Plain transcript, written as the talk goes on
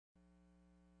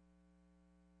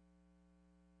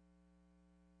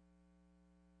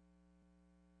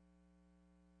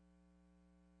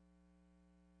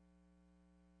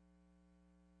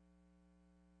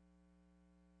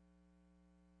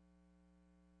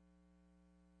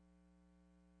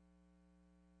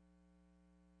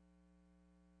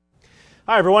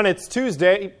Hi everyone, it's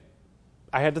Tuesday.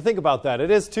 I had to think about that.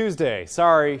 It is Tuesday.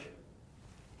 Sorry.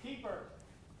 Keeper.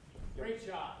 Great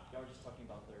job. Y'all were just talking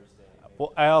about Thursday.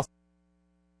 Well, I also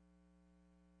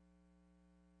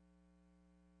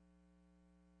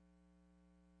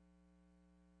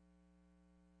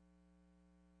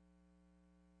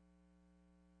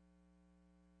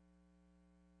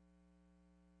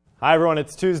Hi everyone,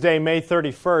 it's Tuesday, May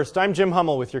 31st. I'm Jim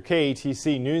Hummel with your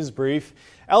KATC News Brief.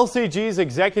 LCG's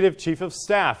Executive Chief of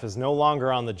Staff is no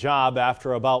longer on the job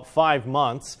after about 5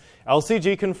 months.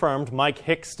 LCG confirmed Mike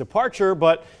Hicks' departure,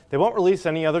 but they won't release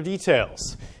any other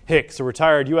details. Hicks, a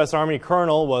retired U.S. Army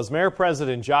colonel, was Mayor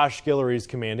President Josh Guillory's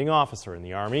commanding officer in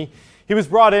the Army. He was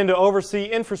brought in to oversee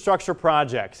infrastructure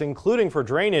projects, including for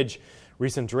drainage.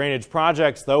 Recent drainage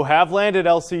projects, though, have landed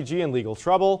LCG in legal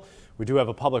trouble. We do have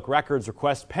a public records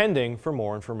request pending for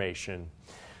more information.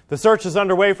 The search is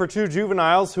underway for 2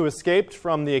 juveniles who escaped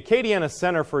from the Acadiana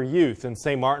Center for Youth in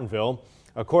St. Martinville.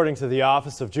 According to the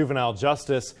Office of Juvenile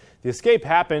Justice, the escape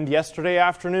happened yesterday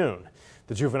afternoon.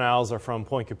 The juveniles are from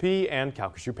Point Capee and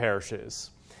Calcasieu parishes.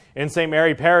 In St.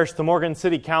 Mary Parish, the Morgan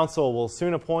City Council will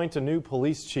soon appoint a new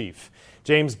police chief.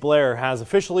 James Blair has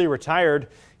officially retired.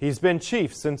 He's been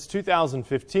chief since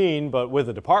 2015, but with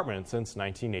the department since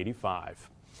 1985.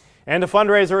 And a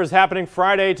fundraiser is happening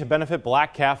Friday to benefit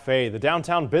Black Cafe, the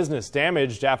downtown business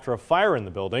damaged after a fire in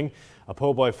the building. A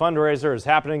Po' Boy fundraiser is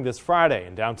happening this Friday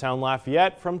in downtown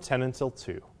Lafayette from 10 until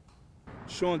 2.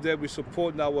 Showing that we're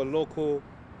supporting our local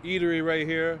eatery right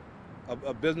here,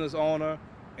 a business owner,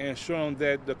 and showing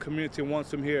that the community wants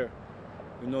them here.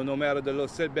 You know, no matter the little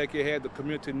setback you had, the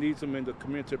community needs them and the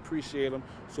community appreciates them.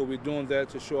 So we're doing that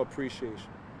to show appreciation.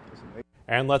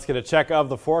 And let's get a check of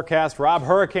the forecast. Rob,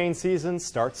 hurricane season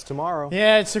starts tomorrow.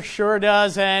 Yeah, it sure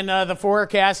does. And the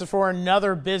forecast is for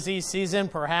another busy season,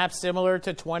 perhaps similar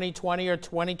to 2020 or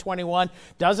 2021.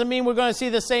 Doesn't mean we're going to see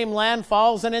the same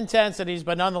landfalls and intensities,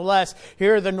 but nonetheless,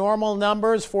 here are the normal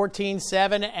numbers: 14,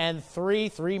 7, and 3.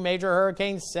 3 major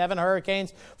hurricanes, 7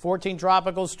 hurricanes, 14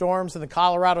 tropical storms, and the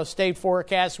Colorado State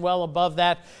forecast well above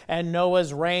that, and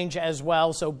NOAA's range as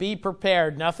well. So be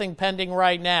prepared. Nothing pending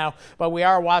right now, but we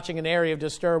are watching an area of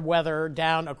disturbed weather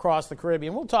down across the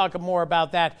Caribbean. We'll talk more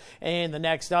about that in the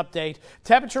next update.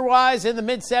 Temperature-wise, in the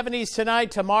mid-70s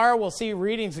tonight. Tomorrow, we'll see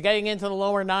readings getting into the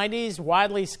lower 90s.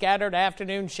 Widely scattered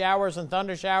afternoon showers and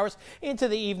thunder showers into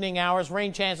the evening hours.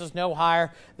 Rain chances no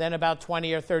higher than about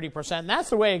 20 or 30%. And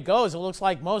that's the way it goes, it looks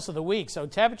like, most of the week. So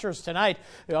temperatures tonight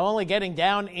are only getting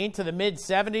down into the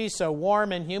mid-70s, so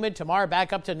warm and humid. Tomorrow,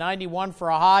 back up to 91 for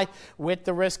a high, with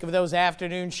the risk of those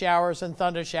afternoon showers and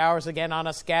thunder showers, again, on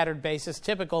a scattered basis.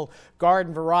 Typical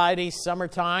garden variety,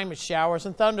 summertime, showers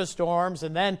and thunderstorms.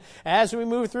 And then as we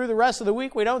move through the rest of the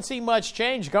week, we don't see much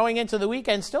change going into the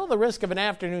weekend. Still the risk of an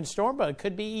afternoon storm, but it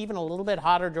could be even a little bit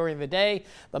hotter during the day,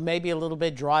 but maybe a little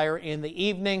bit drier in the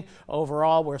evening.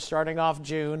 Overall, we're starting off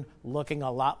June looking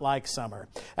a lot like summer.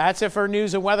 That's it for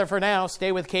news and weather for now.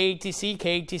 Stay with KATC,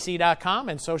 KATC.com,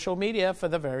 and social media for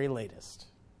the very latest.